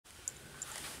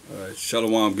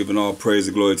Shalom, giving all praise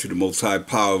and glory to the Most High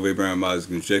Power of Abraham,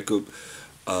 Isaac, and Jacob.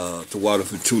 To Water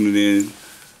for tuning in.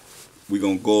 We're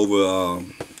going to go over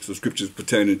some scriptures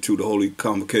pertaining to the Holy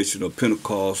Convocation of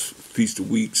Pentecost, Feast of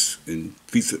Weeks, and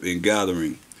Feast of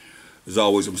Ingathering. As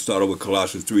always, I'm going to start over with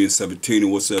Colossians 3:17.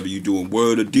 And whatsoever you do in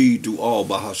word or deed, do all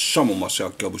by Hashem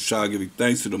Mashiach Yahushua, giving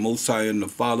thanks to the Most High and the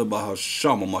Father by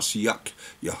Hashem Mashiach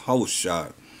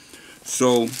Yahushua.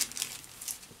 So,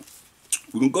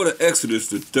 we're going to go to Exodus,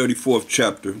 the 34th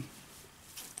chapter,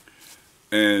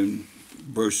 and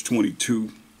verse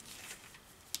 22.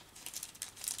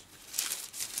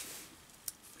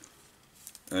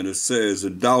 And it says,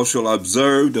 "And thou shalt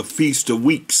observe the Feast of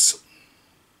Weeks."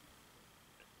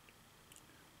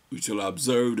 We shall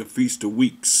observe the Feast of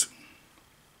Weeks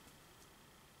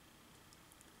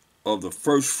of the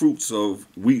first fruits of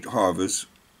wheat harvest,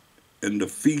 and the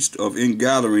Feast of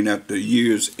Ingathering at the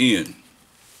year's end.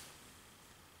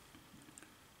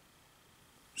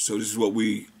 So this is what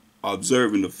we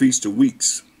observe in the Feast of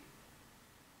Weeks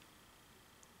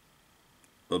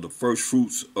of the first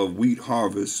fruits of wheat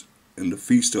harvest and the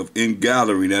Feast of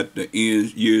Ingathering at the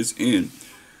year's end.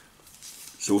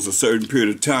 So it's a certain period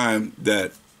of time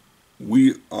that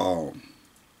we are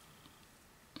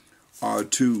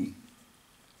to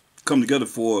come together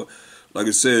for, like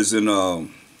it says in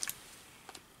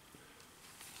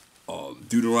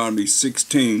Deuteronomy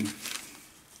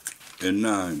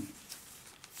 16:9.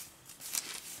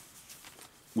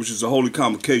 Which is a holy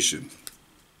convocation,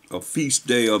 a feast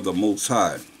day of the Most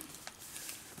High.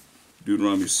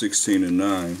 Deuteronomy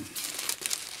 16:9.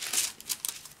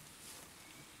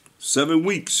 7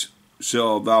 weeks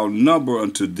shall thou number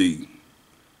unto thee.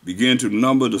 Begin to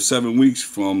number the 7 weeks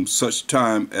from such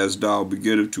time as thou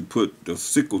beginnest to put the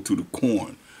sickle to the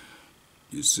corn.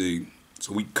 You see,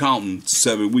 so we counting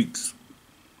 7 weeks.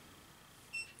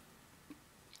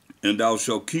 And thou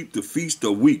shalt keep the Feast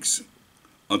of Weeks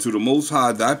unto the Most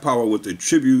High thy power with the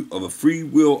tribute of a free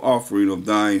will offering of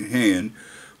thine hand,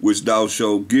 which thou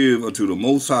shalt give unto the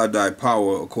Most High thy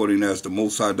power, according as the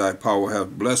Most High thy power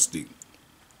hath blessed thee.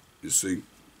 You see?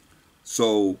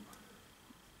 So,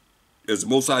 as the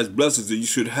Most High blesses thee, you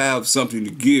should have something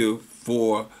to give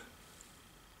for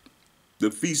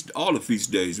the feast, all the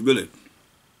feast days, really.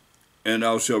 And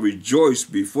thou shalt rejoice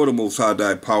before the Most High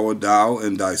thy power, thou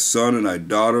and thy son and thy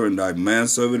daughter and thy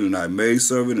manservant and thy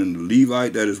maidservant and the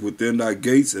Levite that is within thy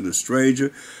gates and the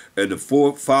stranger and the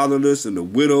fatherless and the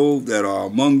widow that are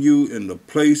among you in the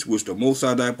place which the Most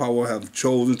High thy power hath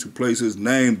chosen to place his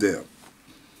name there.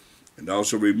 And thou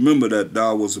shalt remember that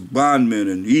thou wast a bondman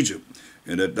in Egypt,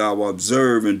 and that thou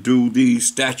observe and do these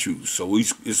statutes. So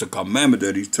it's a commandment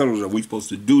that he's telling us that we're supposed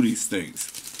to do these things.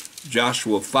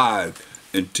 Joshua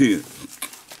 5:10.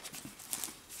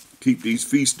 Keep these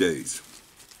feast days.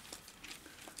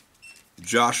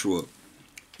 Joshua,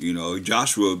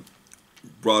 Joshua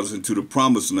brought us into the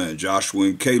promised land. Joshua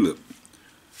and Caleb.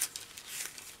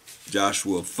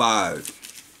 Joshua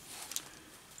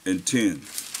 5:10.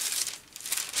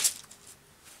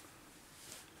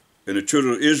 And the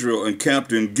children of Israel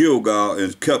encamped in Gilgal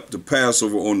and kept the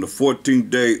Passover on the 14th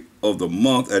day of the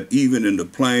month at even in the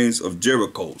plains of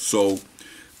Jericho. So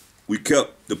we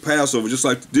kept the Passover just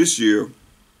like this year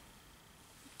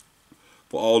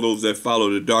for all those that follow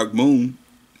the dark moon.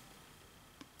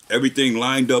 Everything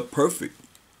lined up perfect.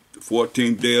 The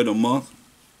 14th day of the month,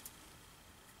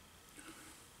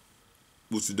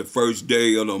 which is the first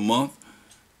day of the month.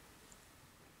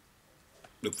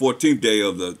 The 14th day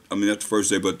of not the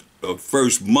first day, but the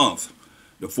first month,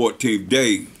 the 14th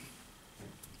day,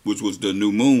 which was the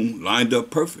new moon, lined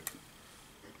up perfect.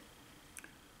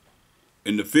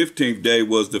 And the 15th day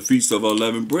was the Feast of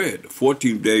Unleavened Bread. The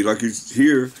 14th day, like it's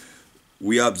here,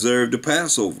 we observed the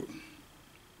Passover.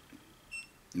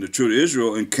 And the children of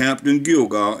Israel encamped in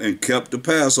Gilgal and kept the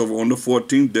Passover on the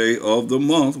 14th day of the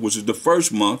month, which is the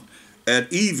first month,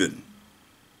 at even.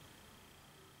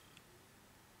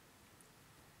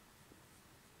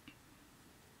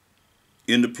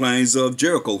 In the plains of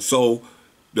Jericho. So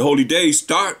the holy days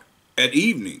start at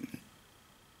evening,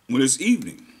 when it's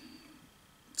evening.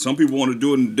 Some people want to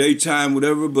do it in the daytime,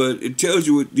 whatever, but it tells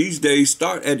you these days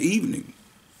start at evening.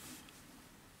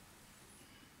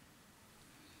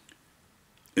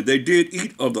 And they did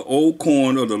eat of the old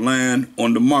corn of the land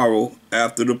on the morrow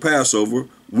after the Passover,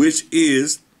 which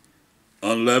is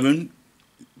unleavened,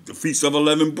 the Feast of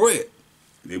Unleavened Bread.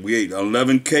 And we ate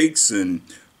unleavened cakes and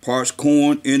parched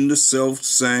corn in the self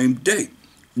same day,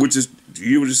 which is,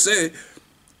 you would have said,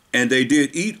 and they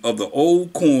did eat of the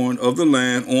old corn of the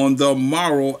land on the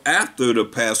morrow after the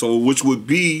Passover, which would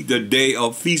be the day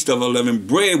of Feast of Unleavened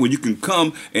Bread, where you can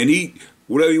come and eat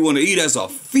whatever you want to eat as a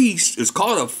feast. It's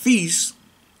called a feast,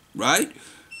 right?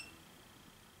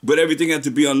 But everything has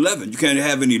to be unleavened. You can't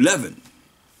have any leaven.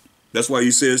 That's why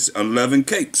he says unleavened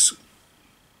cakes,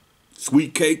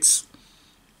 sweet cakes,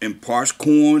 and parched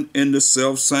corn in the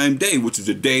self same day, which is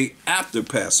the day after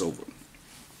Passover.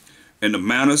 And the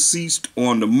manna ceased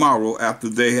on the morrow after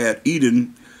they had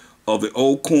eaten of the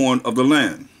old corn of the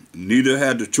land. Neither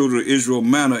had the children of Israel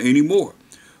manna any more,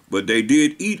 but they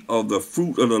did eat of the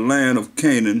fruit of the land of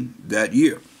Canaan that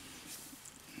year.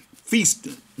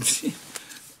 Feasting.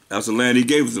 That's the land he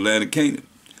gave us, the land of Canaan.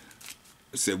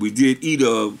 It said we did eat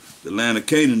of the land of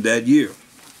Canaan that year.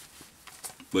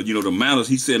 But you know, the manna,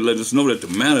 he said, let us know that the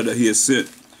manna that he had sent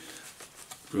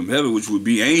from heaven, which would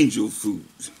be angel food,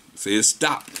 say it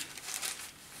stopped.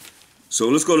 So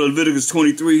let's go to Leviticus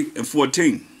 23 and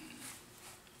 14.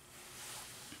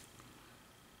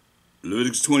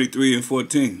 Leviticus 23 and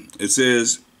 14. It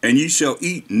says, and ye shall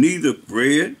eat neither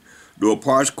bread, nor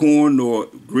parched corn, nor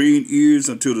green ears,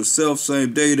 until the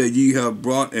selfsame day that ye have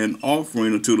brought an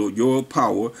offering unto your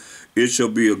power. It shall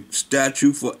be a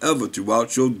statute forever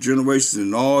throughout your generations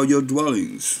and all your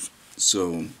dwellings.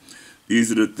 So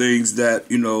these are the things that,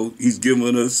 you know, he's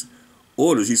given us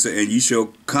orders. He said, and ye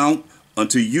shall count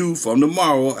unto you from the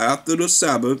morrow after the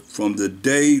Sabbath, from the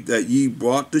day that ye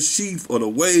brought the sheaf or the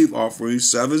wave offering,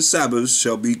 7 Sabbaths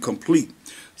shall be complete.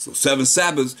 So 7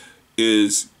 Sabbaths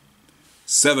is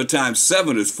 7 times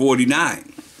 7 is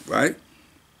 49, right?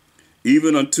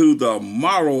 Even unto the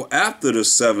morrow after the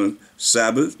 7th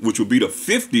Sabbath, which will be the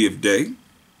 50th day,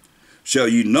 shall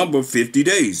ye number 50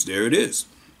 days. There it is.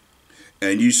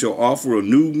 And ye shall offer a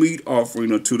new meat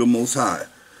offering unto the Most High.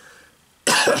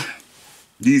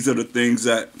 These are the things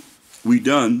that we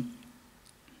done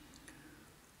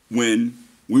when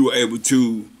we were able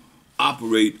to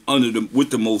operate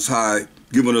with the Most High,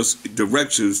 giving us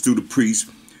directions through the priest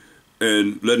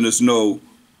and letting us know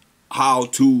how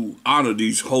to honor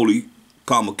these holy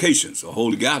convocations or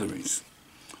holy gatherings.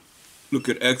 Look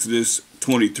at Exodus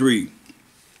 23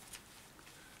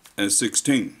 and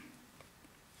 16,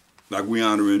 like we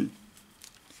honoring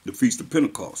the Feast of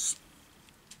Pentecost.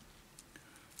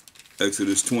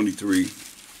 Exodus 23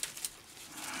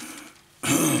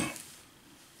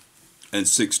 and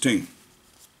 16.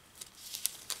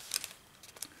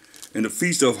 In the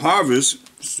Feast of Harvest,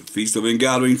 it's the Feast of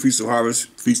Ingathering, Feast of Harvest,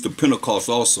 Feast of Pentecost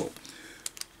also.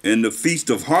 In the Feast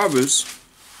of Harvest,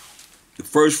 the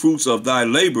first fruits of thy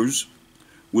labors,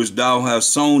 which thou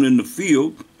hast sown in the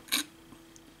field,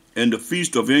 and the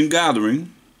Feast of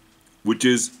Ingathering, which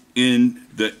is in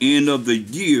the end of the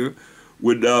year,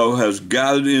 when thou hast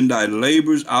gathered in thy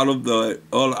labors out of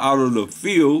the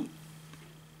field.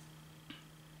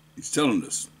 He's telling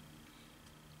us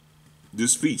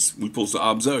this feast we're supposed to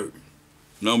observe.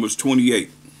 Numbers 28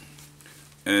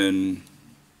 and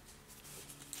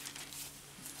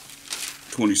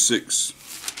 26.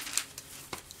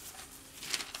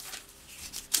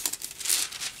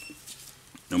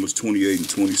 Numbers 28 and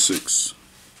 26.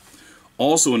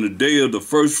 Also in the day of the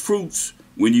first fruits,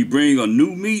 when ye bring a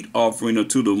new meat offering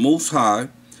unto the Most High,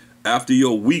 after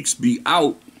your weeks be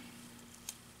out,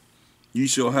 ye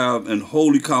shall have an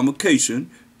holy convocation.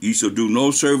 Ye shall do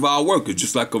no servile work. It's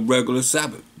just like a regular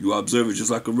Sabbath. You observe it just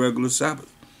like a regular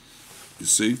Sabbath. You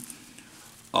see?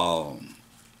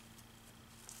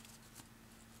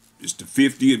 It's the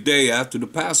 50th day after the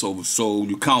Passover. So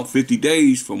you count 50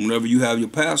 days from whenever you have your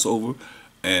Passover,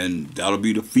 and that'll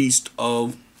be the Feast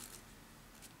of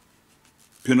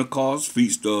Pentecost,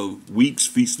 Feast of Weeks,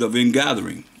 Feast of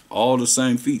Ingathering. All the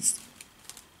same feast.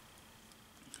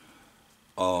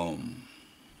 And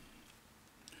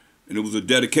it was a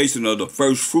dedication of the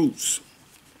first fruits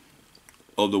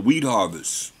of the wheat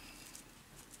harvest.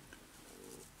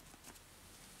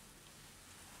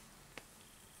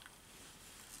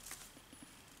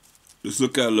 Let's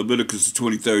look at Leviticus, the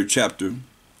 23rd chapter. In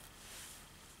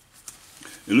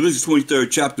Leviticus 23rd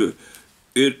chapter,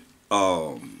 it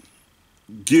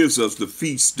gives us the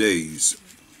feast days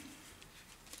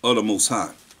of the Most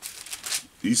High.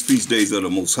 These feast days of the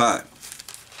Most High.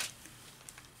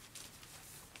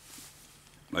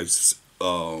 Like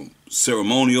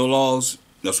ceremonial laws,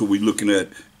 that's what we're looking at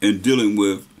and dealing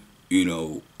with, you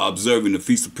know, observing the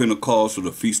Feast of Pentecost or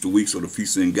the Feast of Weeks or the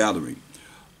Feast of Ingathering.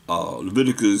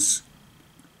 Leviticus,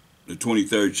 the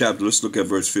 23rd chapter, let's look at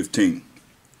verse 15.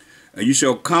 And you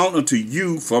shall count unto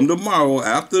you from the morrow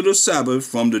after the Sabbath,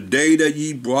 from the day that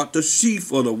ye brought the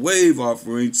sheaf or the wave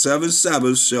offering, 7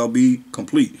 Sabbaths shall be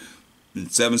complete. And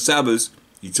 7 Sabbaths,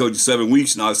 he told you 7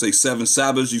 weeks, now I say 7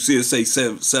 Sabbaths. You see it say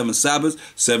 7 Sabbaths,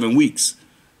 7 weeks.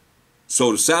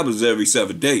 So the Sabbath is every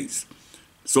 7 days.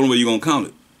 It's the only way you're going to count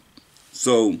it.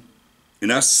 So And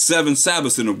that's 7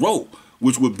 Sabbaths in a row,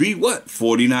 which would be what?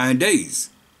 49 days.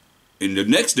 And the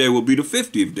next day will be the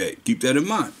 50th day. Keep that in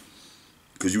mind.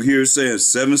 Because you hear it saying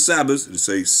 7 Sabbaths, it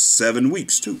says 7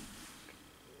 weeks too.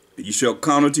 And ye shall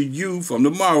count unto you from the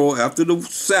morrow after the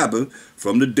Sabbath,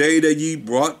 from the day that ye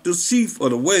brought the sheaf of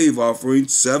the wave offering,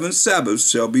 7 Sabbaths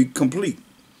shall be complete,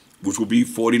 which will be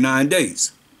 49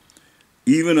 days.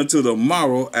 Even unto the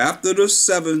morrow after the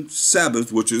 7th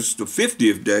Sabbath, which is the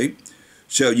 50th day,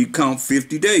 shall ye count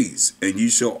 50 days, and ye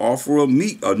shall offer a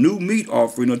new meat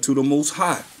offering unto the Most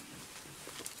High.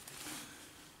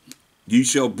 Ye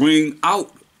shall bring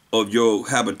out of your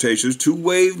habitations 2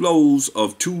 wave loaves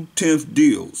of 2/10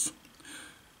 deals.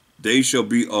 They shall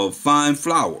be of fine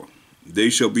flour. They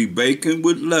shall be baken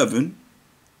with leaven.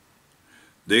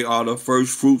 They are the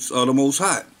first fruits of the Most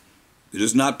High. It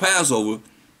is not Passover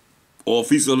or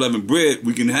Feast of Unleavened Bread.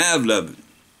 We can have leaven,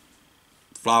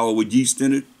 flour with yeast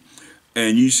in it.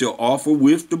 And ye shall offer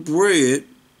with the bread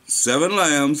 7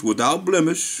 lambs without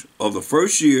blemish of the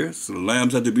first year. So the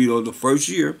lambs have to be of the first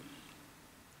year.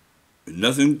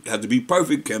 Nothing has to be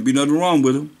perfect. Can't be nothing wrong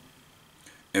with them.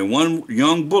 And 1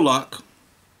 young bullock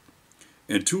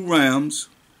and 2 rams.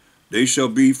 They shall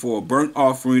be for a burnt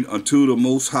offering unto the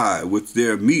Most High, with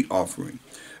their meat offering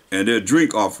and their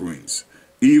drink offerings,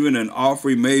 even an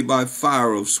offering made by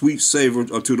fire of sweet savor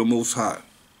unto the Most High.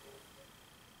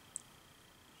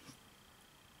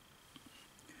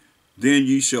 Then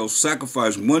ye shall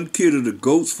sacrifice 1 kid of the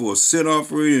goats for a sin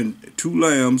offering, and 2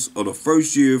 lambs of the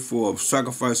first year for a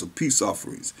sacrifice of peace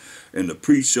offerings. And the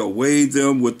priest shall wave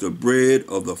them with the bread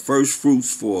of the first fruits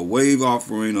for a wave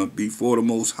offering before the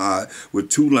Most High,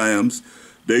 with 2 lambs.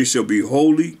 They shall be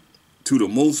holy to the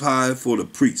Most High for the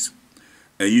priest.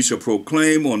 And ye shall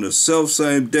proclaim on the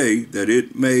selfsame day that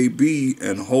it may be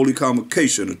an holy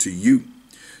convocation unto you.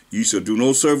 Ye shall do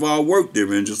no servile work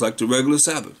therein, just like the regular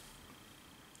Sabbath.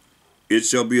 It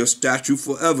shall be a statute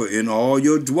forever in all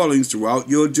your dwellings throughout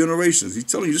your generations. He's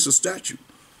telling you it's a statute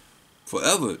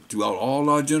forever throughout all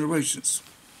our generations.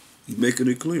 He's making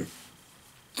it clear.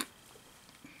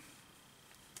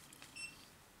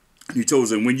 He told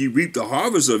us, and when ye reap the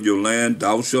harvest of your land,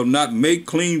 thou shalt not make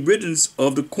clean riddance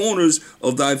of the corners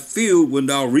of thy field when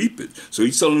thou reap it. So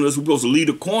he's telling us we're supposed to leave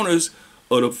the corners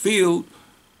of the field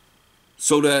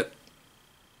so that,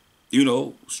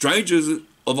 strangers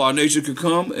of our nation could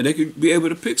come and they could be able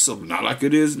to pick something. Not like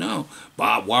it is now.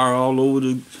 Barbed wire all over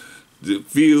the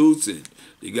fields, and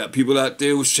they got people out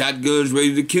there with shotguns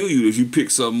ready to kill you if you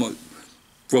pick something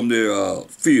from their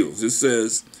fields. It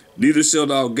says, neither shalt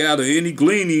thou gather any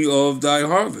gleaning of thy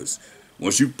harvest.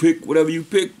 Once you pick whatever you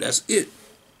pick, that's it.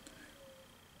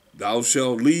 Thou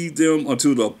shalt leave them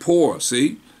unto the poor.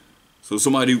 See? So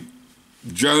somebody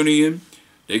journeying,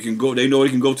 they know they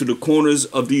can go to the corners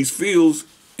of these fields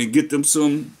and get them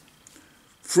some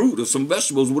fruit or some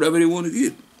vegetables, whatever they want to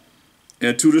get.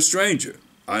 And to the stranger,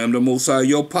 I am the Most High,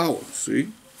 your power. See?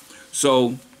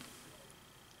 So,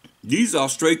 these are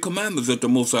straight commandments that the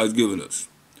Most High has given us.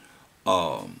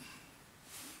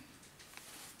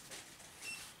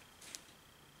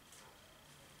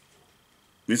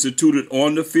 Instituted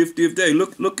on the 50th day.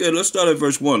 Let's start at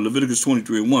verse 1, Leviticus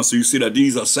 23:1. So you see that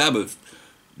these are Sabbath.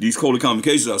 These holy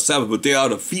convocations are Sabbath, but they are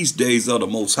the feast days of the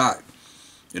Most High.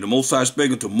 And the Most High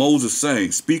spake unto Moses,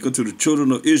 saying, speak unto the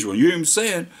children of Israel. You hear him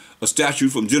saying a statute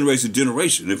from generation to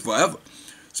generation and forever.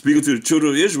 Speak unto the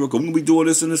children of Israel, because we're going to be doing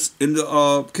this in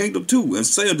the kingdom too. And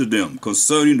say unto them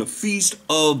concerning the feast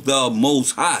of the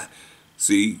Most High.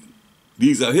 See,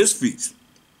 these are his feasts,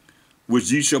 which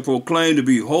ye shall proclaim to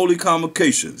be holy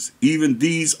convocations. Even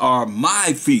these are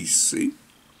my feasts. See?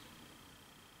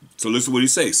 So listen to what he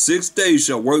says. 6 days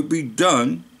shall work be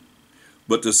done,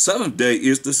 but the 7th day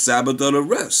is the Sabbath of the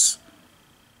rest,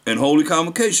 and holy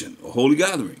convocation, or holy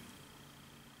gathering.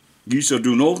 Ye shall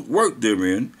do no work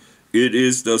therein. It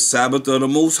is the Sabbath of the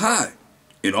Most High,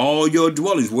 in all your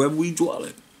dwellings, wherever we dwell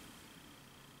in.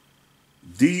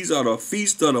 These are the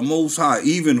feasts of the Most High,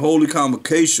 even holy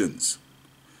convocations,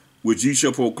 which ye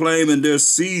shall proclaim in their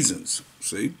seasons.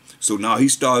 See? So now he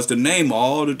starts to name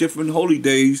all the different holy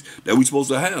days that we're supposed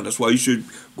to have. That's why you should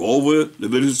go over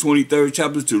Leviticus 23rd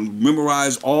chapter to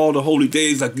memorize all the holy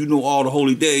days, like you know all the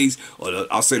holy days, or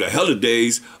I'll say the hella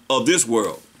days of this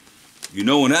world. You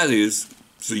know when that is.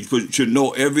 So you should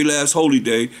know every last holy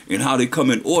day and how they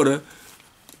come in order,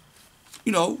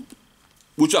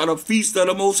 which are the feasts of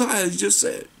the Most High, as he just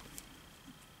said.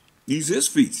 These his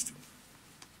feasts.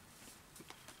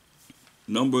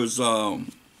 Numbers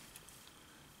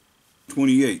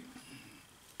 28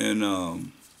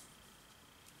 and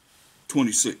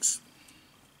 26.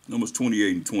 Numbers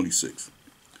 28 and 26.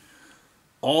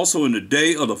 Also in the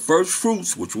day of the first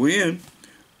fruits, which we're in,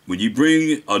 when you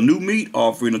bring a new meat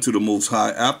offering unto the Most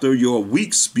High, after your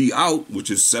weeks be out,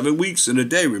 which is 7 weeks in a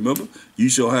day, remember, ye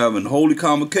shall have an holy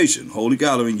convocation, holy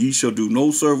gathering, ye shall do no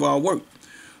servile work,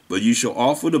 but ye shall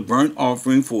offer the burnt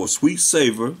offering for a sweet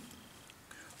savor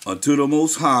unto the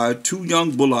Most High, 2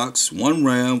 young bullocks, 1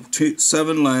 ram,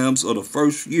 7 lambs of the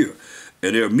first year,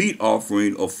 and their meat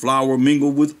offering of flour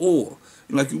mingled with oil.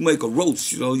 Like you make a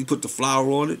roast, you put the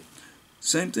flour on it.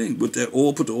 Same thing, with that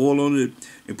oil, put the oil on it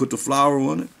and put the flour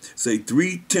on it. Say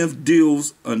 3/10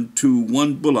 deals unto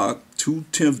 1 bullock,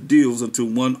 2/10 deals unto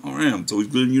 1 ram. So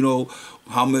he's letting you know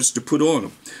how much to put on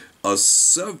them. A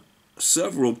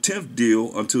several 10th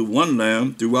deal unto 1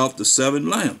 lamb throughout the 7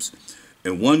 lambs,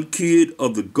 and 1 kid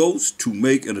of the goats to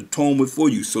make an atonement for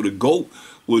you. So the goat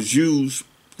was used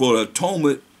for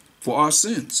atonement for our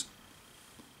sins.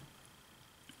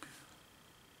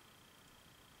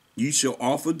 Ye shall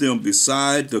offer them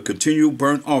beside the continual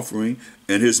burnt offering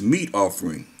and his meat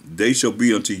offering. They shall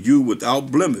be unto you without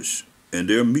blemish, and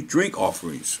their meat drink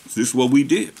offerings. This is what we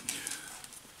did.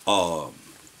 Go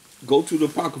to the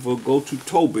Apocrypha, go to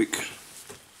Tobit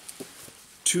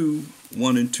 2,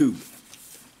 1 and 2.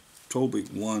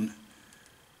 Tobit 1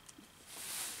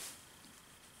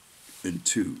 and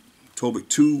 2. Tobit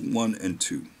 2, 1 and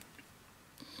 2.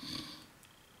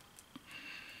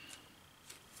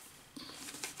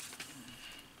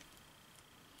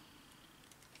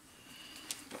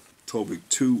 Tobit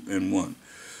 2 and 1.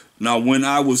 Now when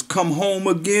I was come home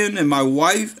again, and my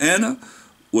wife Anna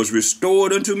was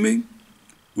restored unto me,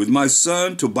 with my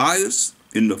son Tobias,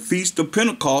 in the feast of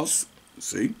Pentecost,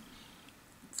 see,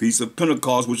 feast of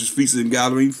Pentecost, which is feast of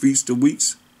gathering, feast of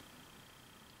weeks,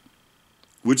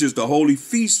 which is the holy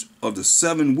feast of the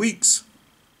 7 weeks.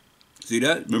 See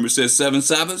that? Remember it says 7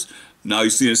 Sabbaths? Now you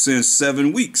see it says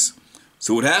 7 weeks.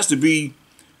 So it has to be,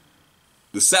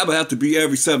 the Sabbath has to be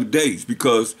every 7 days,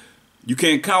 because you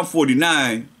can't count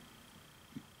 49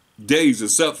 days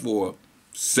except for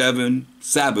 7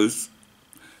 Sabbaths,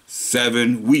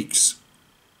 7 weeks,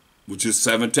 which is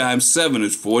 7 times 7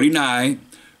 is 49.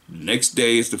 The next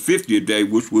day is the 50th day,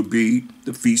 which would be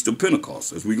the Feast of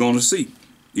Pentecost, as we're going to see.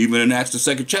 Even in Acts, the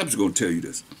 2nd chapter, is going to tell you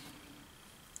this.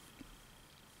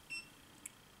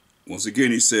 Once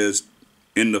again, he says,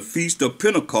 in the Feast of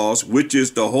Pentecost, which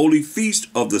is the holy feast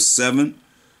of the 7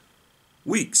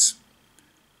 weeks,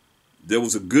 there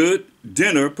was a good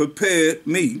dinner prepared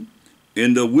me,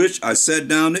 in the which I sat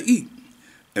down to eat.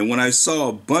 And when I saw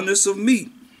abundance of meat,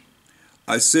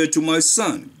 I said to my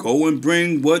son, go and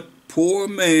bring what poor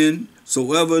man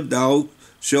soever thou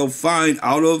shalt find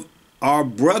out of our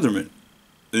brethren,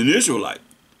 an Israelite.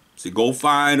 So go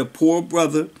find a poor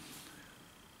brother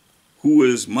who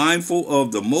is mindful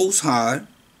of the Most High,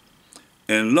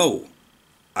 and lo,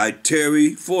 I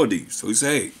tarry for thee. So he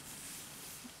said, hey,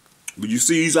 but you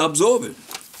see, he's observing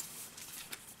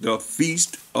the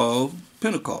Feast of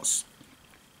Pentecost.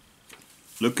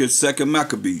 Look at 2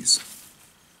 Maccabees,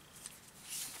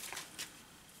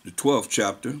 the 12th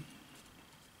chapter.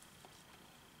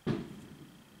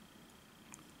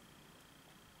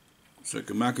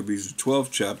 2 Maccabees, the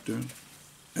 12th chapter,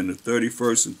 and the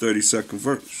 31st and 32nd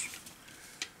verse.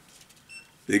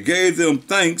 They gave them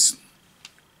thanks,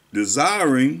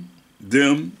 desiring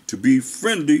them to be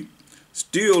friendly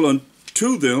still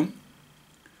unto them,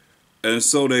 and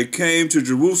so they came to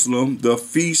Jerusalem, the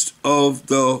feast of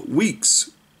the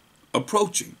weeks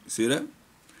approaching. See that?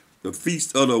 The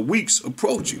feast of the weeks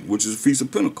approaching, which is the feast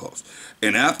of Pentecost.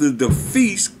 And after the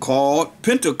feast called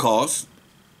Pentecost,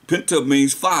 Penta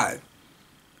means 5,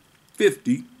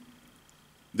 50,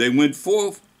 they went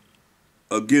forth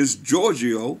against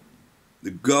Giorgio,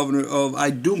 the governor of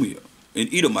Idumea, an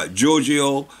Edomite.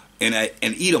 Giorgio, an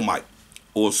Edomite,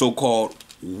 or so-called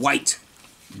white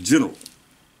general,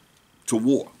 to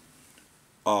war.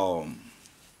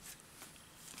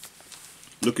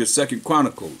 Look at 2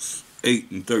 Chronicles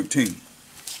 8 and 13.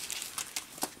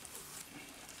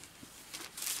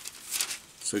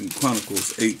 2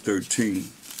 Chronicles 8:13.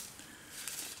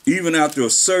 Even after a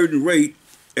certain rate,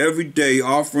 every day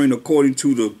offering according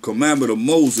to the commandment of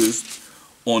Moses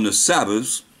on the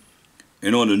Sabbaths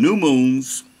and on the new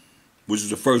moons, which is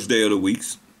the first day of the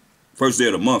weeks, first day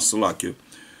of the month, Salakia,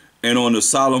 and on the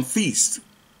solemn feast,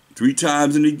 3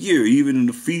 times in the year, even in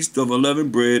the feast of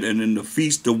unleavened bread and in the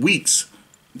feast of weeks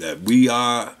that we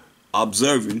are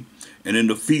observing, and in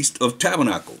the feast of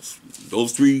tabernacles.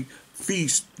 Those 3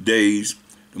 feast days,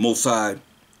 the Most High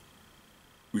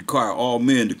require all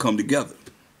men to come together.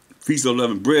 Feast of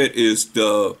unleavened bread is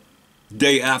the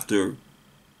day after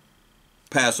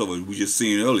Passover, we just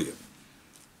seen earlier.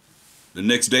 The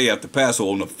next day after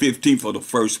Passover, on the 15th of the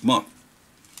first month.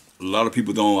 A lot of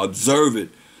people don't observe it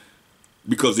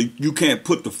because you can't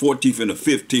put the 14th and the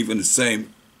 15th in the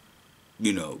same, be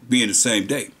in the same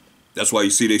day. That's why you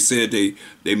see they said they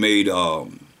made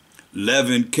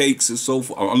 11 cakes and so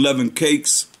forth, or 11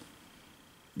 cakes,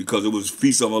 because it was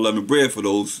Feast of Unleavened Bread for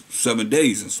those 7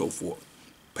 days and so forth.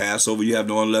 Passover, you have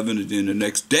no 11, and then the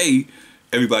next day,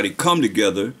 everybody come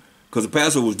together, because the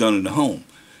Passover was done in the home.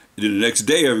 And then the next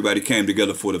day, everybody came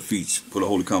together for the feast, for the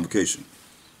Holy Convocation.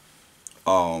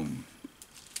 And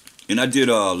I did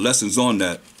lessons on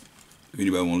that, if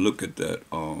anybody want to look at that,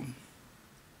 on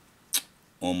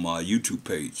my YouTube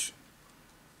page.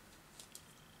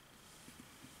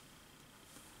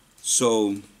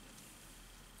 So,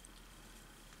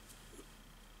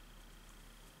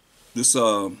 this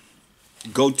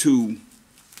go to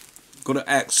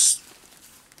Acts,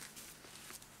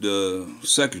 the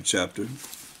 2nd chapter,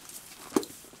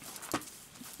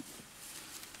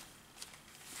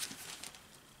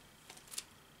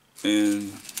 and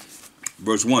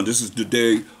verse 1. This is the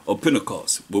day of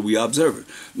Pentecost, but we observe it.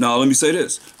 Now let me say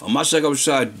this: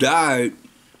 Mashiach died.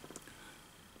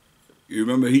 You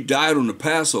remember, he died on the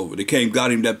Passover. They came,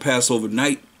 got him that Passover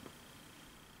night,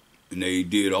 and they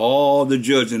did all the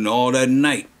judging all that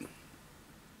night.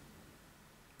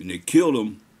 And they killed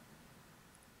him.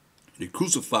 They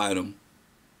crucified him.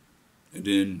 And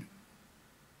then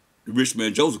the rich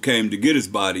man Joseph came to get his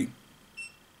body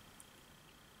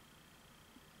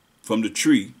from the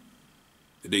tree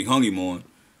that they hung him on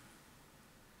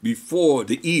before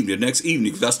the evening, the next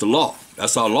evening, because that's the law.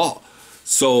 That's our law.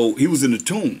 So he was in the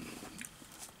tomb.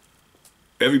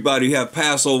 Everybody had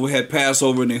Passover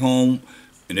in their home,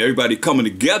 and everybody coming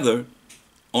together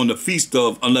on the Feast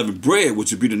of Unleavened Bread, which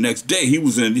would be the next day. He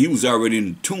was already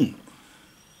in the tomb.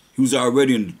 He was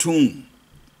already in the tomb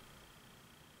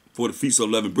for the Feast of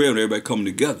Unleavened Bread, and everybody coming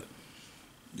together.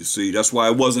 You see, that's why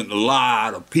it wasn't a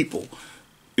lot of people,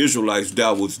 Israelites,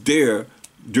 that was there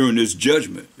during this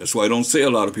judgment. That's why I don't say a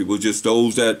lot of people. It's just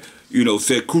those that,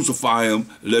 said crucify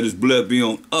him, let his blood be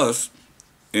on us.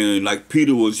 And like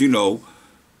Peter was,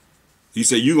 he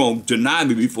said, "You gonna deny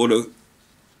me before the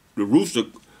rooster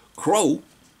crow?"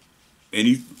 And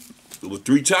it was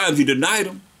 3 times he denied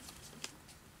him,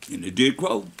 and it did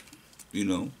crow. He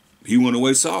went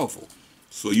away sorrowful.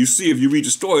 So you see, if you read the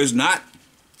story, it's not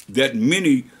that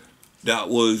many that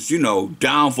was,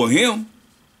 down for him.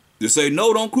 They say,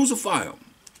 "No, don't crucify him."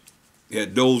 He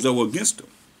had those that were against him.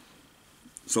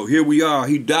 So here we are.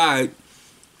 He died,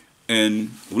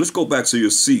 and let's go back so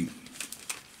you'll see.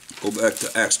 Go back to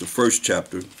Acts, the 1st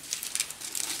chapter,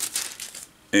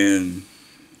 and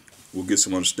we'll get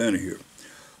some understanding here.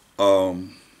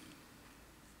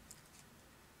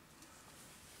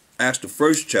 Acts, the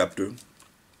 1st chapter,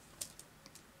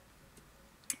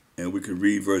 and we can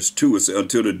read verse 2. It says,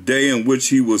 "Until the day in which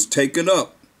he was taken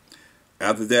up.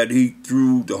 After that, he,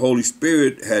 through the Holy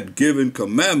Spirit, had given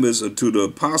commandments unto the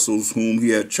apostles whom he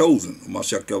had chosen."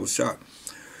 Mashiach,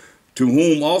 to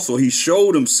whom also he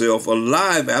showed himself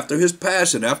alive after his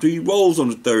passion, after he rose on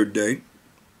the 3rd day,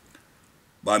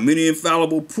 by many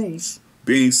infallible proofs,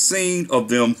 being seen of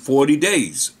them 40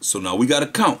 days. So now we got to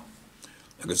count.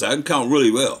 Like I said, I can count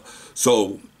really well.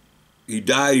 So he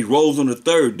died, he rose on the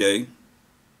 3rd day.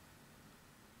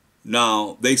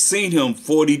 Now they seen him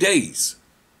 40 days,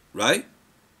 right?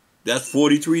 That's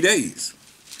 43 days.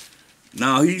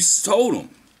 Now he's told them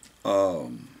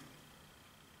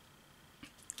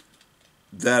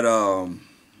that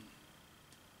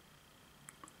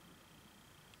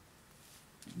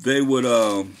they would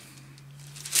let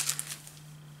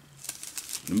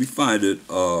me find it.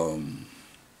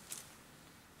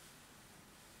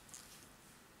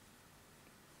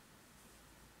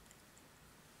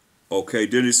 Okay,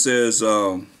 then it says,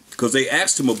 because they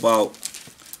asked him about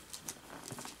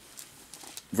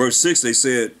verse 6, they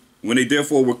said, "When they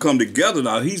therefore were come together,"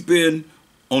 now he's been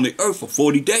on the earth for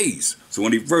 40 days. So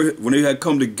when they had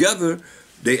come together,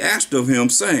 they asked of him,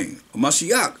 saying,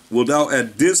 "Mashiach, wilt thou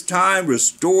at this time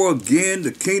restore again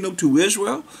the kingdom to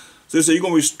Israel?" So they said, "You're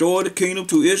going to restore the kingdom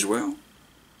to Israel?"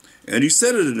 And he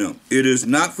said unto them, "It is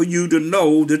not for you to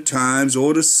know the times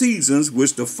or the seasons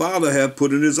which the Father hath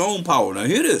put in his own power." Now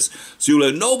hear this. So you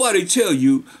let nobody tell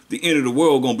you the end of the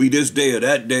world going to be this day or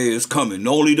that day is coming.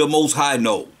 Only the Most High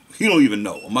know. He don't even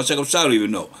know. Mashiach don't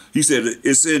even know. He said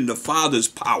it's in the Father's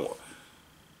power.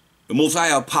 The Most High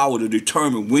have power to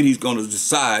determine when he's going to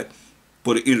decide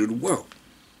for the end of the world.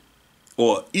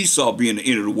 Or Esau being the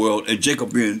end of the world and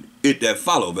Jacob being it that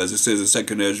followed, as it says in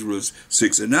 2 Ezra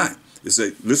 6 and 9. It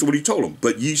says, listen what he told them.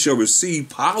 "But ye shall receive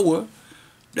power."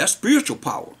 That's spiritual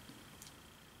power.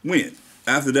 When?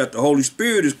 "After that the Holy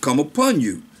Spirit is come upon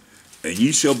you, and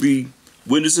ye shall be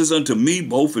witnesses unto me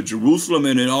both in Jerusalem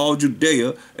and in all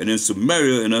Judea and in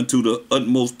Samaria and unto the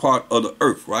utmost part of the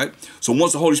earth, right? So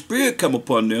once the Holy Spirit come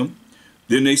upon them,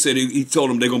 then they said he told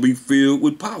them they're going to be filled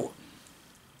with power,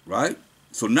 right?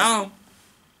 So now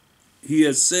he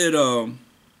has said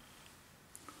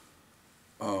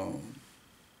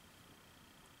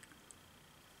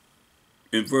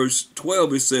in verse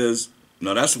 12 it says,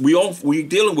 now that's we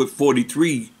dealing with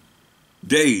 43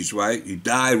 days, right? He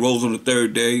died, rose on the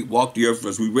third day, walked the earth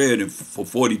as we read, and for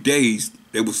 40 days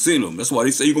they will sin him. That's why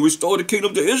they say you're going to restore the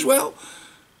kingdom to Israel.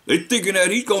 They thinking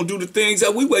that he's going to do the things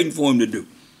that we waiting for him to do.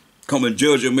 Come and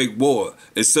judge and make war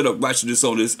and set up righteousness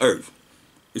on this earth.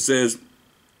 It says,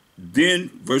 then,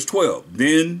 verse 12,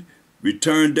 then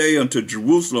returned they unto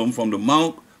Jerusalem from the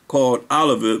mount called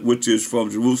Olivet, which is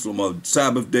from Jerusalem, a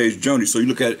Sabbath day's journey. So you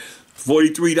look at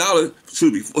 $43,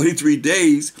 43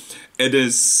 days, and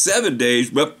then 7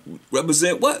 days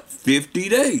represent what? 50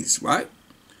 days, right?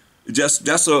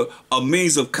 That's a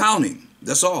means of counting.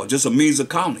 That's all, just a means of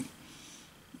counting.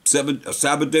 A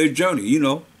Sabbath day journey,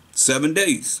 7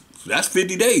 days. So that's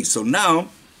 50 days. So now,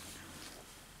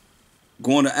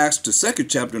 going to Acts the 2nd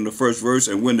chapter in the 1st verse,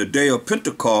 and when the day of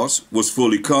Pentecost was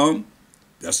fully come,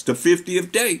 that's the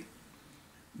 50th day,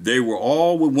 they were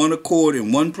all with one accord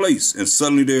in one place, and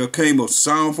suddenly there came a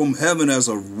sound from heaven as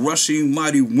a rushing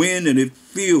mighty wind, and it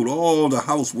filled all the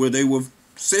house where they were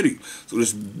sitting. So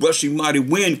this rushing mighty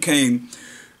wind came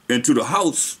into the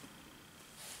house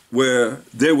where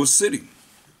they were sitting.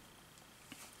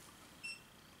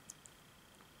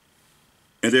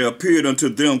 And there appeared unto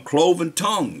them cloven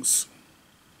tongues,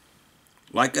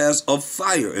 like as of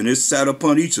fire, and it sat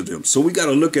upon each of them. So we got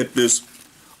to look at this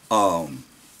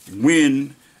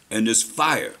wind and this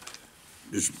fire,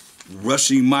 this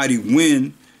rushing mighty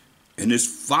wind and this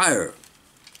fire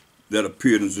that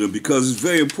appeared unto them, because it's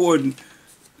very important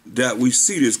that we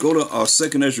see this. Go to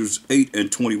 2nd Ezra 8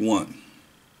 and 21.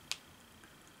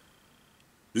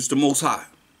 This is the Most High.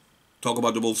 Talk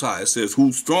about the Most High. It says,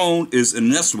 whose throne is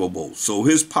inestimable, so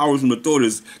his powers and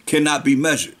authorities cannot be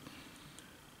measured,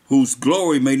 whose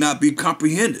glory may not be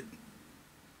comprehended,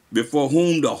 before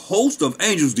whom the host of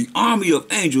angels, the army of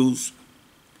angels,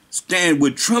 stand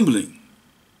with trembling.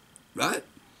 Right?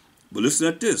 But listen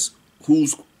at this.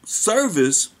 Whose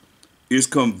service is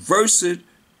conversed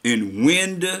in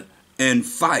wind and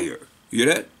fire. You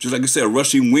hear that? Just like I said, a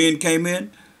rushing wind came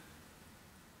in,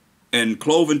 and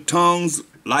cloven tongues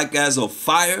like as of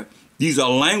fire. These are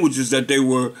languages that they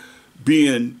were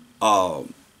being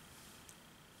told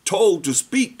to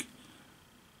speak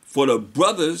for the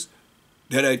brothers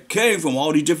that had came from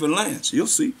all these different lands. You'll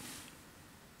see.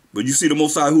 But you see the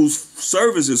Most High, whose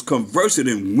service is conversed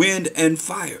in wind and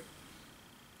fire,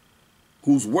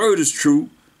 whose word is true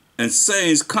and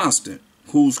sayings constant,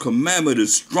 whose commandment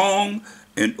is strong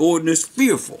and ordinance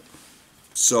fearful.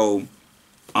 So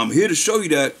I'm here to show you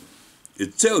that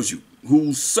it tells you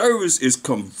whose service is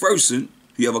conversing.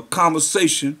 You have a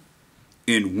conversation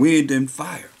in wind and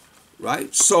fire,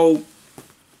 right? So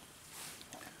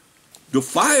the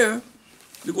fire,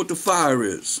 look what the fire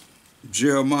is.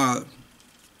 Jeremiah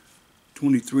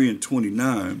 23 and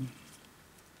 29.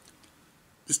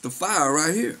 It's the fire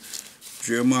right here.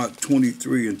 Jeremiah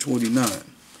 23 and 29.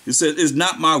 It says, is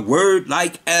not my word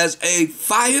like as a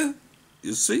fire?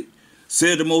 You see?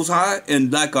 Said the Most High,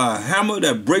 and like a hammer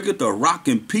that breaketh a rock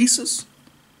in pieces.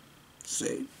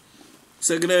 See?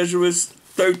 2nd Ezra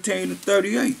 13 and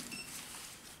 38.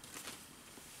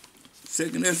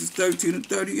 2nd Ezra 13 and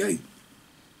 38.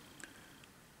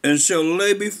 And shall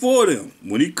lay before them,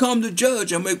 when he come to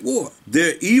judge and make war,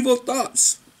 their evil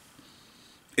thoughts,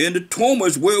 and the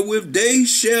torments wherewith they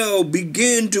shall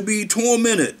begin to be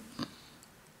tormented,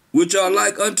 which are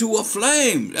like unto a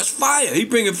flame. That's fire. He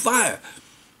bringing fire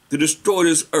to destroy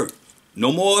this earth.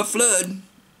 No more flood.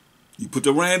 You put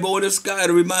the rainbow in the sky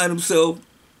to remind himself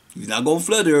he's not going to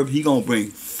flood the earth. He's going to bring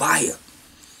fire.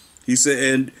 He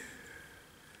said,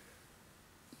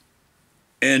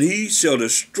 and he shall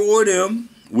destroy them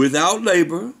without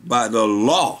labor by the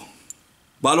law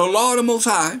of the Most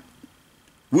High,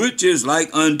 which is like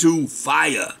unto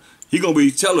fire. He going to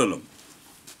be telling them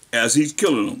as he's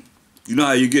killing them. You know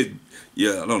how you get,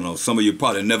 I don't know, some of you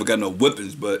probably never got no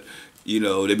whippings, but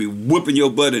they be whipping your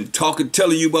butt and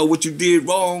telling you about what you did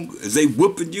wrong. As they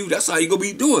whipping you, that's how you gonna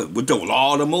be doing with the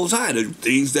law of the Most High, the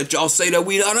things that y'all say that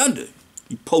we not under.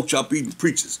 You poach up eating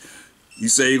preachers. You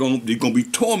say you're gonna be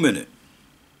tormented.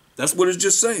 That's what it's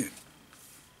just saying.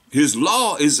 His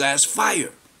law is as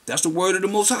fire. That's the word of the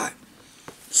Most High.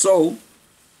 So,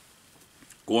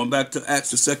 going back to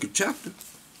Acts the 2nd chapter,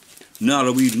 now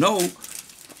that we know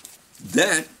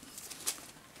that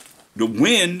the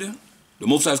wind The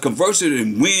Most High is conversing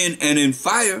in wind and in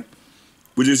fire,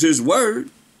 which is his word.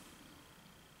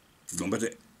 Going back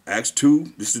to Acts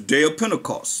 2, this is the day of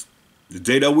Pentecost, the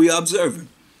day that we are observing.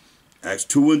 Acts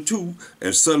 2 and 2,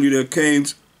 and suddenly there came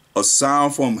a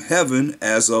sound from heaven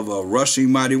as of a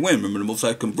rushing mighty wind. Remember, the Most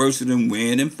High conversing in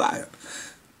wind and fire.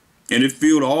 And it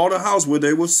filled all the house where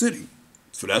they were sitting.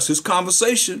 So that's his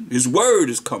conversation. His word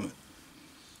is coming.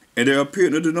 And there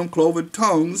appeared unto them cloven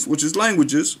tongues, which is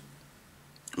languages,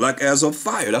 like as of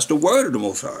fire. That's the word of the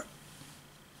Most High.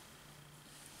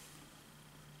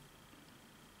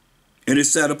 And it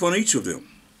sat upon each of them.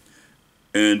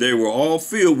 And they were all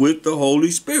filled with the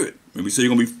Holy Spirit. Remember, we say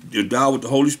you're going to be endowed with the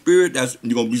Holy Spirit.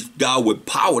 You're going to be endowed with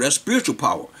power. That's spiritual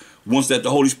power. Once that the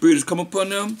Holy Spirit has come upon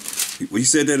them, he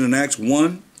said that in Acts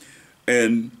 1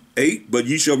 and 8, but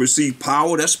ye shall receive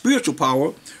power. That's spiritual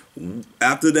power.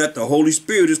 After that, the Holy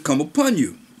Spirit has come upon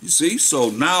you. You see? So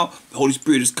now the Holy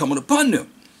Spirit is coming upon them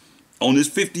on this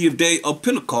 50th day of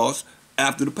Pentecost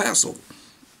after the Passover.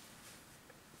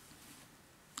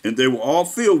 And they were all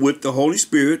filled with the Holy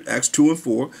Spirit, Acts 2 and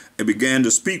 4, and began to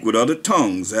speak with other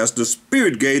tongues as the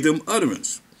Spirit gave them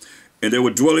utterance. And they were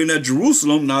dwelling at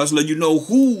Jerusalem. Now let's let you know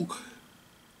who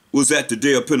was at the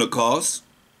day of Pentecost.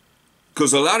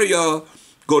 Because a lot of y'all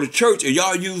go to church and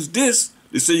y'all use this.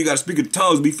 They say you got to speak in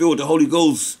tongues, be filled with the Holy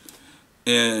Ghost,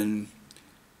 and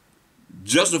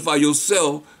justify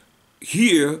yourself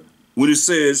here when it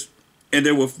says, and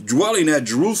they were dwelling at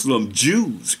Jerusalem,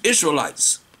 Jews,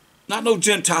 Israelites. Not no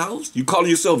Gentiles. You calling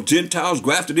yourself Gentiles,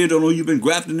 grafted in, don't know you've been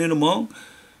grafted in among.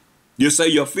 You say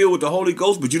you're filled with the Holy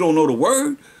Ghost, but you don't know the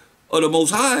word of the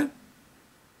Most High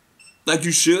like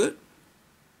you should.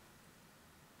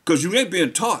 Because you ain't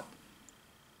being taught.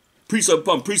 Precept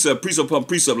upon precept, precept upon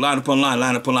precept, line upon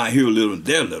line, here a little and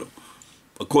there a little.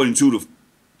 According to the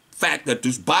fact that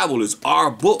this Bible is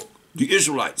our book, the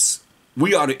Israelites.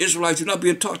 We are the Israelites. You're not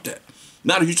being taught that.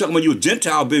 Now that you're talking about you're a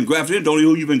Gentile being grafted in, don't know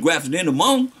who you've been grafted in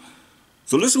among.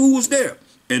 So listen who was there.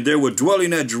 And they were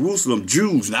dwelling at Jerusalem,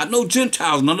 Jews, not no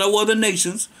Gentiles, none of other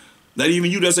nations. Not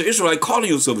even you that's an Israelite calling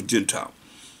yourself a Gentile.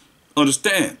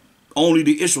 Understand, only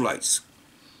the Israelites.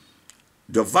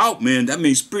 Devout men, that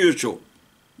means spiritual,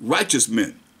 righteous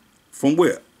men. From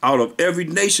where? Out of every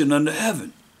nation under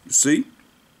heaven. You see?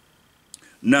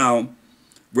 Now,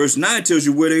 verse 9 tells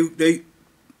you where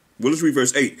well, let's read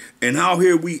verse 8. And how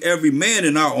hear we every man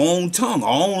in our own tongue,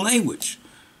 our own language.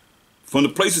 From the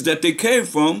places that they came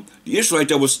from, the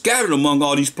Israelites that were scattered among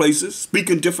all these places,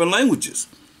 speaking different languages,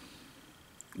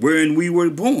 wherein we were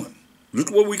born. Look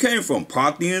where we came from.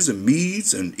 Parthians and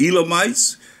Medes and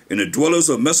Elamites and the dwellers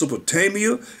of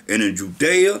Mesopotamia and in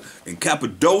Judea and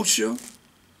Cappadocia,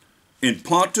 in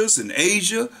Pontus and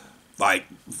Asia,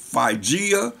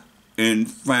 Phrygia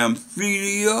and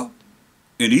Pamphylia,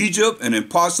 in Egypt and in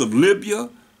parts of Libya,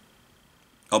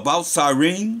 about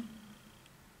Cyrene,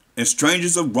 and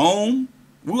strangers of Rome.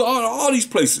 We are all these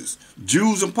places,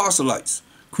 Jews and proselytes,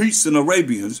 Cretes and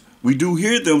Arabians. We do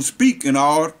hear them speak in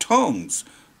our tongues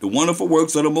the wonderful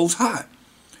works of the Most High.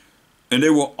 And they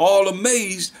were all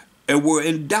amazed and were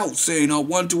in doubt, saying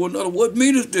one to another, what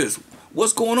meaneth this?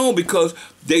 What's going on? Because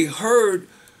they heard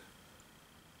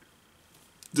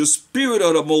the Spirit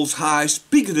of the Most High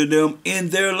speaking to them in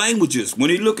their languages. When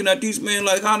they're looking at these men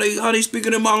like, how they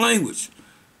speaking in my language?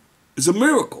 It's a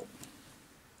miracle.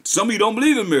 Some of you don't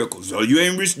believe in miracles. So you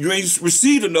ain't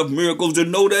received enough miracles to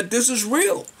know that this is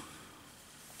real.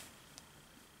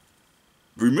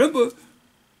 Remember,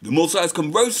 the Most High is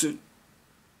conversing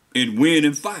in wind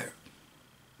and fire.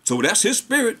 So that's his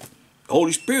spirit, the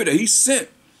Holy Spirit that he sent.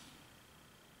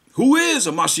 Who is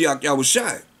a Mashiach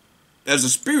Yahushai as the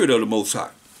spirit of the Most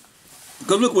High?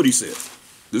 Because look what he said.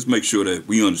 Let's make sure that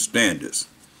we understand this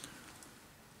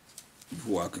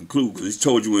before I conclude. Because he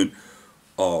told you in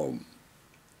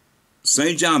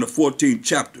St. John, the 14th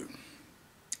chapter,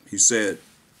 he said,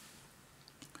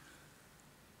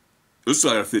 let's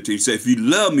start at 15. He said, if you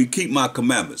love me, keep my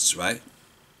commandments, right?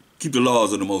 Keep the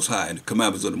laws of the Most High and the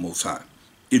commandments of the Most High.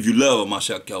 If you love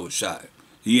Mashiach Yahushai.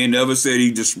 He ain't never said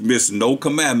he dismissed no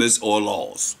commandments or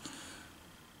laws.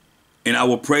 And I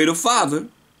will pray the Father,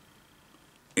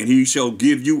 and he shall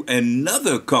give you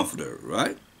another comforter,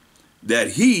 right?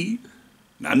 That he,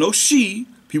 not no she,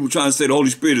 people trying to say the Holy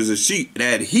Spirit is a she,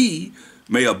 that he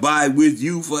may abide with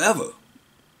you forever.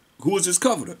 Who is his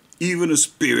comforter? Even the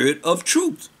Spirit of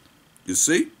truth. You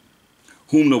see?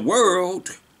 Whom the world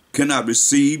cannot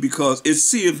receive because it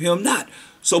seeth him not.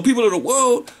 So people in the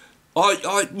world,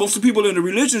 most of the people in the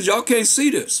religions, y'all can't see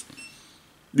this.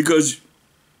 Because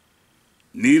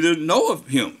neither know of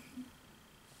him.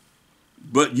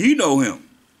 But ye know him.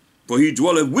 For he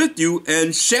dwelleth with you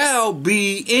and shall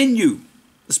be in you.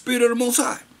 The Spirit of the Most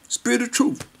High. Spirit of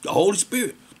truth. The Holy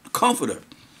Spirit. The Comforter.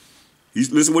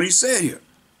 Listen what he said here.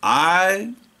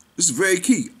 This is very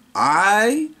key.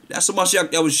 That's the Mashiach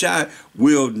that was shy,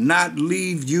 will not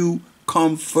leave you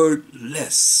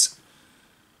comfortless.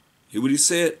 Hear what he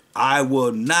said? I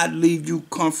will not leave you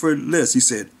comfortless. He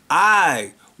said,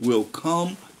 I will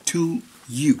come to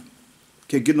you.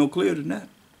 Can't get no clearer than that.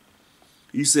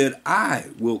 He said, I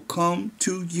will come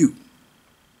to you.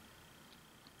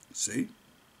 See?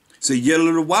 Say, yet a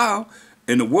little while,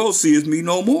 and the world sees me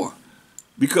no more.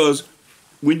 Because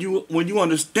when you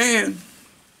understand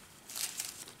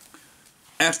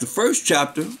Acts the 1st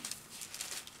chapter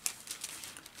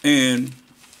and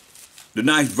the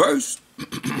 9th verse,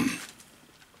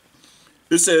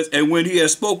 it says, and when he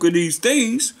had spoken these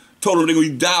things, told them they're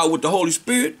going to die with the Holy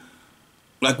Spirit,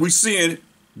 like we seeing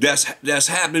that's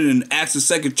happening in Acts the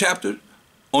 2nd chapter,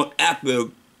 after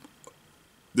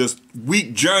this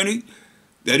week journey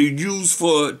that he used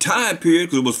for a time period,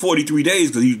 because it was 43 days,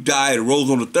 because he died and rose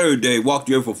on the 3rd day, walked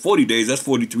the earth for 40 days. That's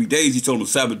 43 days. He told them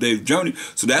 7 days journey.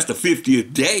 So that's the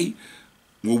 50th day.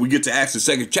 When we get to Acts the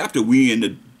 2nd chapter, we in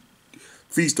the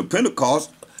Feast of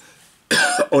Pentecost,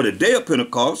 or the day of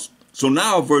Pentecost. So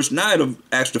now verse 9 of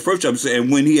Acts the 1st chapter says,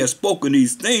 and when he has spoken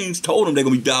these things, told them they're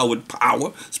going to be endowed with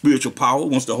power, spiritual power,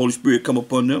 once the Holy Spirit come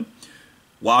upon them.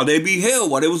 While they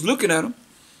beheld, while they was looking at him,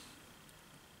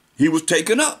 he was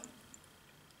taken up.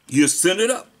 He ascended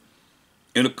up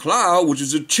in a cloud, which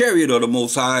is a chariot of the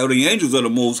Most High, or the angels of the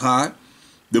Most High,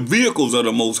 the vehicles of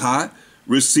the Most High,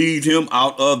 received him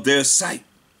out of their sight.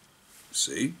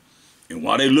 See? And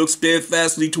while they looked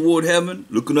steadfastly toward heaven,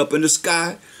 looking up in the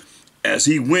sky, as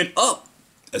he went up,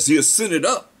 as he ascended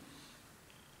up,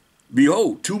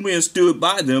 behold, 2 men stood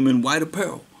by them in white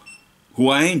apparel, who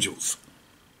are angels,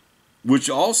 which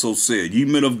also said, ye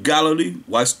men of Galilee,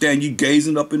 why stand ye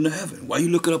gazing up into heaven? Why you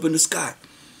looking up in the sky?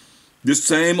 This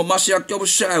same Mashiach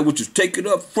Yahushua, which is taken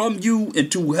up from you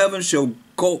into heaven, shall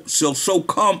so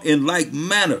come in like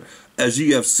manner as ye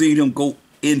have seen him go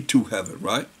into heaven,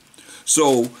 right?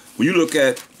 So when you look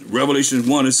at Revelation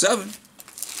 1 and 7,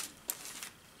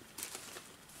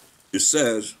 it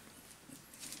says,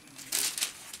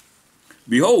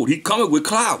 behold, he cometh with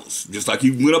clouds. Just like he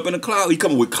went up in a cloud, he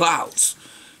coming with clouds.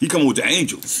 He coming with the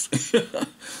angels.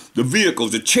 The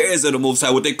vehicles, the chairs of the Most High,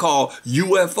 what they call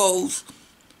UFOs.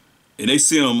 And they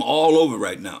see them all over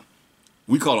right now.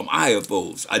 We call them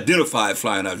IFOs, identified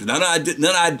flying objects.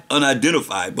 Not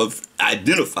unidentified, but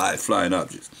identified flying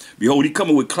objects. Behold, he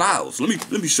coming with clouds.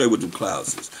 Let me show you what the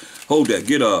clouds is. Hold that.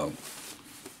 Get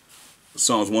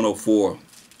Psalms 104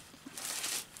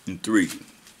 and 3.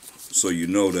 So you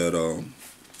know that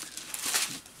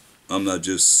I'm not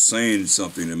just saying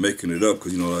something and making it up,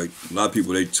 because, you know, like a lot of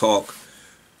people, they talk.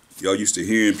 Y'all used to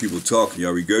hearing people talk, and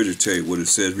y'all regurgitate what it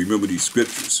says. Remember these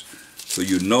scriptures. So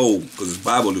you know, because the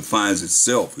Bible defines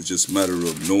itself. It's just a matter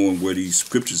of knowing where these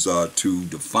scriptures are to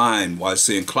define why it's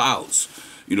saying clouds.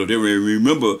 You know,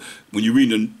 remember, when you read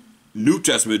the New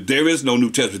Testament, there is no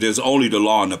New Testament. There's only the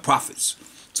law and the prophets.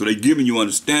 So they're giving you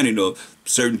understanding of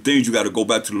certain things. You got to go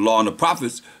back to the law and the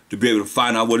prophets to be able to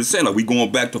find out what it's saying. Like we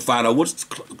going back to find out what's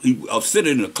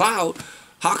sitting in a cloud.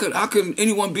 How can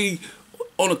anyone be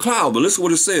on a cloud? But listen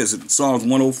what it says in Psalms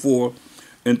 104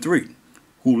 and 3.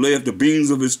 Who layeth the beams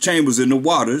of his chambers in the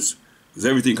waters, because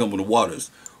everything comes from the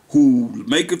waters, who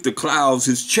maketh the clouds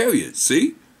his chariot,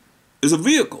 see? It's a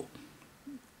vehicle.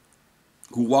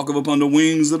 Who walketh upon the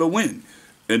wings of the wind.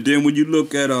 And then when you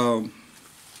look at,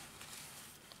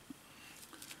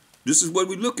 this is what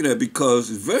we're looking at,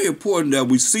 because it's very important that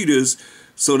we see this,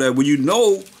 so that when you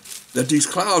know that these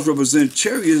clouds represent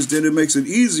chariots, then it makes it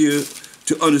easier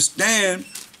to understand.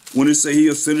 When it say he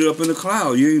ascended up in the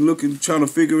cloud, you ain't trying to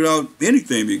figure out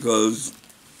anything, because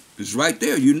it's right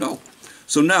there, you know.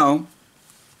 So now,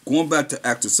 going back to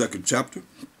Acts the 2nd chapter,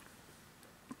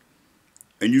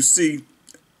 and you see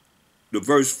the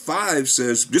verse 5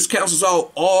 says, this counsels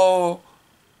out all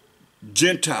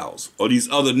Gentiles, or these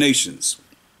other nations.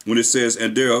 When it says,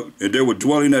 and there were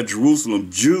dwelling at Jerusalem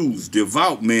Jews,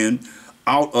 devout men,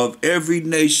 out of every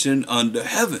nation under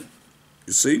heaven.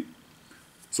 You see?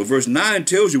 So verse 9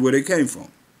 tells you where they came from.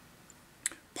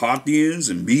 Parthians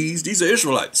and Medes, these are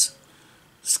Israelites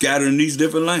scattered in these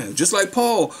different lands. Just like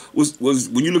Paul was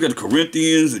when you look at the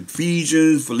Corinthians,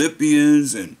 Ephesians,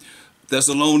 Philippians, and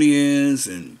Thessalonians,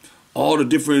 and all the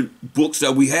different books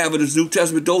that we have in this New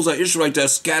Testament, those are Israelites that are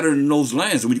scattered in those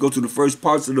lands. And when you go to the first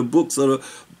parts of the books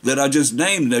that I just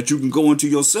named, that you can go into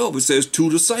yourself, it says to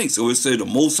the saints. So it says the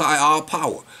Most High our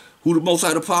power. Who the Most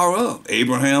High the power of?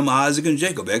 Abraham, Isaac, and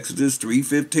Jacob. Exodus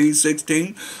 3:15,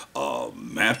 16.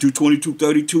 Matthew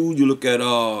 22:32. You look at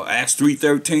Acts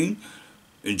 3:13.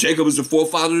 And Jacob is the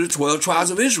forefather of the 12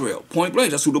 tribes of Israel. Point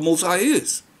blank, that's who the Most High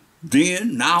is.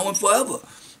 Then, now, and forever.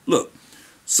 Look,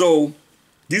 so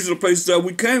these are the places that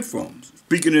we came from.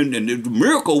 Speaking in, and the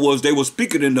miracle was they were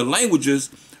speaking in the languages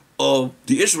of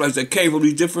the Israelites that came from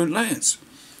these different lands.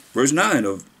 Verse 9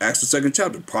 of Acts the 2nd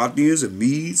chapter, Parthians and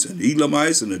Medes and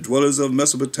Elamites and the dwellers of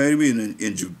Mesopotamia and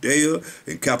in Judea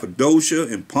and Cappadocia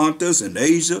and Pontus and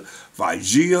Asia,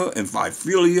 Phrygia and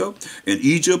Pamphylia and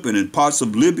Egypt and in parts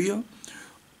of Libya,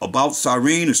 about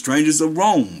Cyrene and strangers of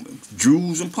Rome,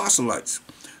 Jews and proselytes,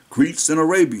 Greeks and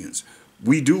Arabians.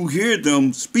 We do hear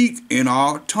them speak in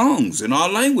our tongues, in our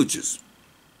languages.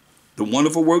 The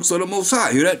wonderful works of the Most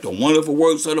High. Hear that? The wonderful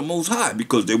works of the Most High,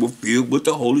 because they were filled with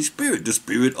the Holy Spirit, the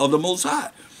Spirit of the Most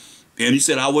High. And he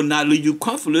said, I will not leave you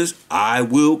comfortless. I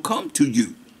will come to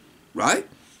you. Right?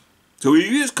 So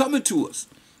he is coming to us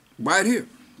right here.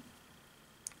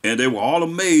 And they were all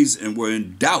amazed and were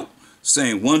in doubt,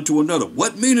 saying one to another,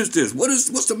 what meaneth this?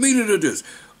 What's the meaning of this?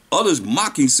 Others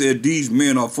mocking said, these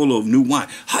men are full of new wine.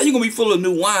 How you going to be full of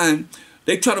new wine?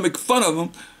 They try to make fun of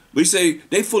them. But he say,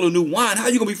 they full of new wine. How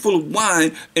you going to be full of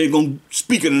wine and going to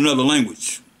speak in another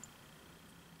language?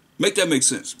 Make that make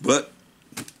sense. But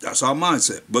that's our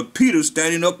mindset. But Peter,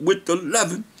 standing up with the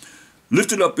 11,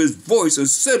 lifted up his voice and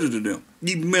said unto them,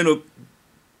 ye men of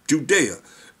Judea,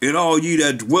 and all ye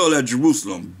that dwell at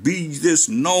Jerusalem, be this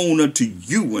known unto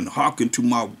you, and hearken to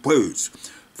my words.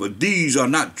 For these are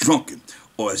not drunken,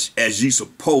 or as ye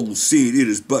suppose, seeing it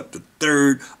is but the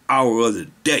 3rd hour of the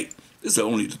day. This is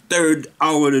only the 3rd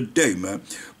hour of the day, man.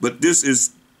 But this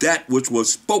is that which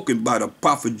was spoken by the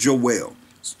prophet Joel.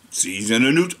 See, he's in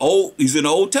the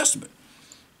Old Testament.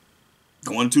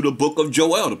 Going to the book of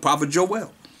Joel, the prophet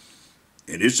Joel.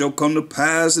 And it shall come to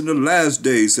pass in the last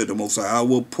days, said the Most High, I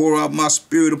will pour out my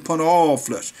spirit upon all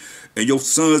flesh, and your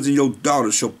sons and your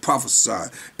daughters shall prophesy,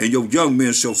 and your young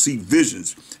men shall see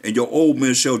visions, and your old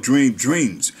men shall dream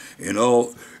dreams, and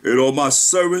all my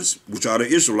servants, which are the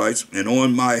Israelites, and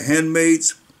on my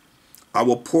handmaids, I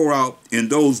will pour out in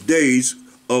those days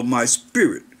of my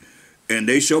spirit, and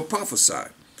they shall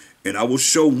prophesy. And I will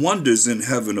show wonders in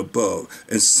heaven above,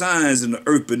 and signs in the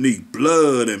earth beneath,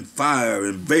 blood and fire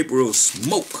and vapor of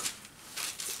smoke.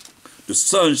 The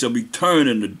sun shall be turned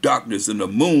into darkness, and the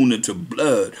moon into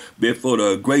blood, before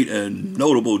the great and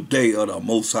notable day of the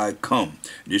Most High come.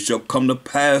 And it shall come to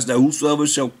pass that whosoever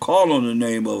shall call on the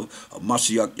name of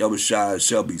Mashiach Yahushua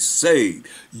shall be saved,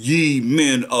 ye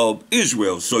men of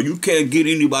Israel. So you can't get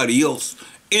anybody else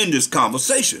in this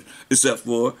conversation except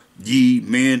for ye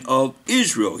men of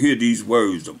Israel. Hear these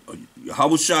words.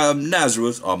 Yahushua of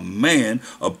Nazareth, a man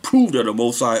approved of the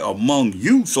Most High among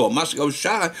you. So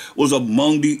Yahushua was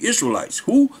among the Israelites.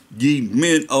 Who? Ye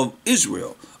men of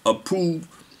Israel, approved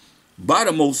by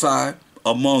the Most High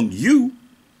among you,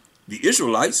 the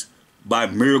Israelites, by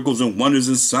miracles and wonders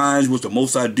and signs which the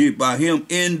Most High did by him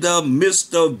in the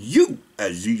midst of you,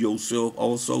 as ye yourself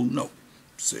also know.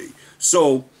 See,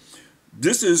 so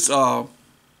this is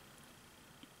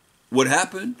what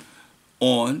happened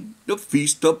on the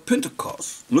Feast of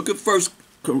Pentecost. Look at First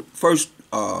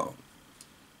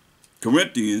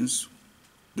Corinthians,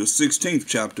 the 16th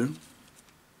chapter,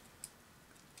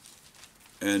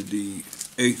 and the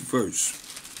 8th verse.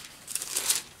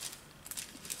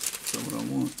 Is that what I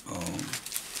want?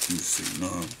 Let me see. No,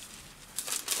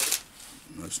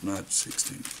 that's not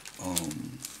 16.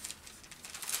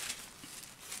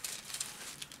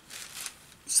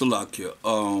 Salakia.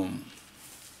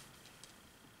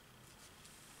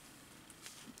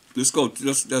 Let's go.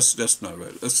 That's not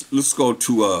right. Let's go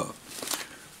to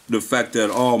the fact that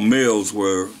all males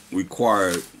were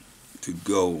required to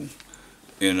go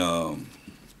in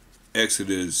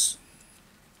Exodus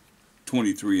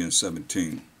 23 and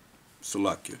 17.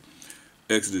 Salakia.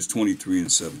 Exodus 23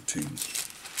 and 17.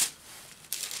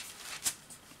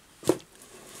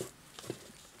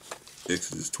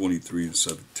 Exodus 23 and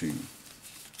 17.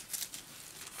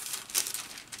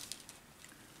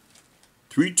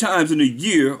 3 times in a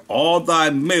year, all thy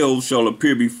males shall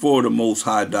appear before the Most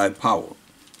High thy power.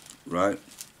 Right?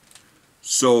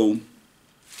 So,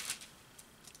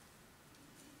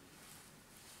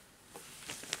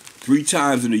 three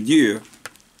times in a year,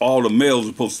 all the males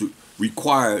are supposed to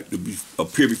required to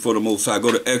appear before the Most High.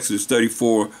 Go to Exodus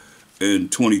 34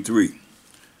 and 23.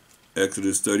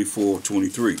 Exodus 34,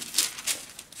 23.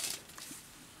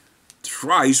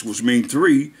 Thrice, which means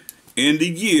 3, in the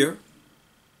year,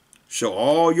 shall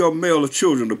all your male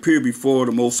children appear before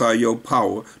the Most High your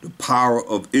power, the power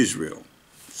of Israel.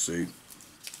 See?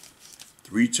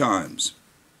 3 times.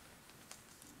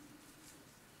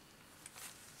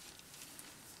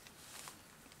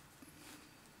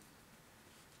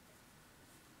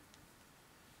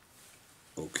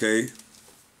 Okay.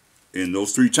 And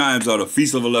those 3 times are the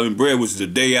Feast of Unleavened Bread, which is the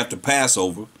day after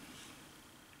Passover.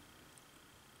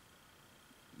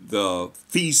 The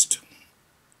Feast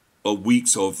of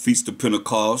Weeks, or Feast of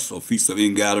Pentecost, or Feast of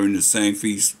Ingathering, the same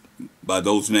feast by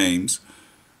those names.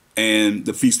 And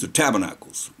the Feast of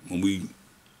Tabernacles, when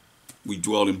we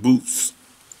dwell in booths.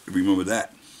 Remember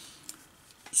that.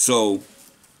 So,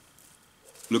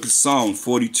 look at Psalm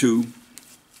 42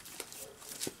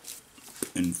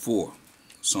 and 4.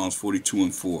 Psalms 42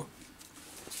 and 4.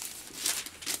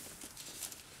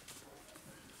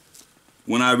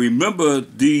 When I remember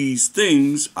these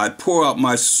things, I pour out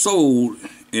my soul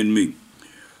in me.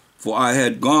 For I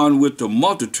had gone with the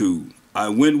multitude. I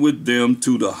went with them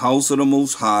to the house of the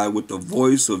Most High with the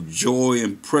voice of joy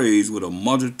and praise, with a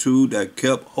multitude that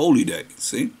kept holy days.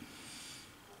 See?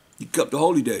 He kept the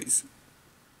holy days.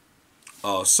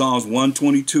 Psalms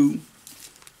 122.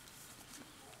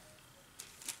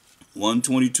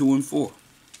 122 and 4.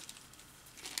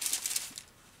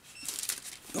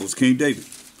 That was King David.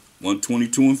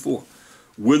 122 and 4.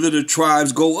 Whither the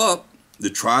tribes go up, the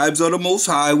tribes of the Most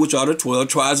High, which are the 12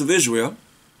 tribes of Israel,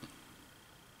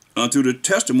 unto the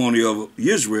testimony of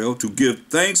Israel, to give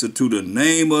thanks unto the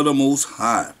name of the Most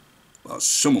High. You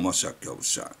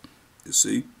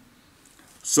see?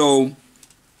 So,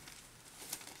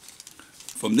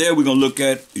 from there we're going to look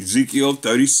at Ezekiel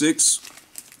 36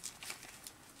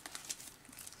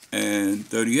 and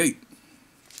 38.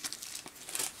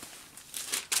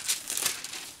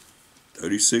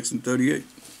 36 and 38.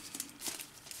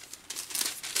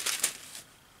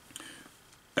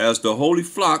 As the holy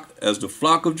flock, as the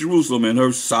flock of Jerusalem in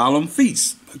her solemn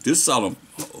feast. Like this solemn,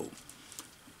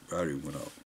 battery went out.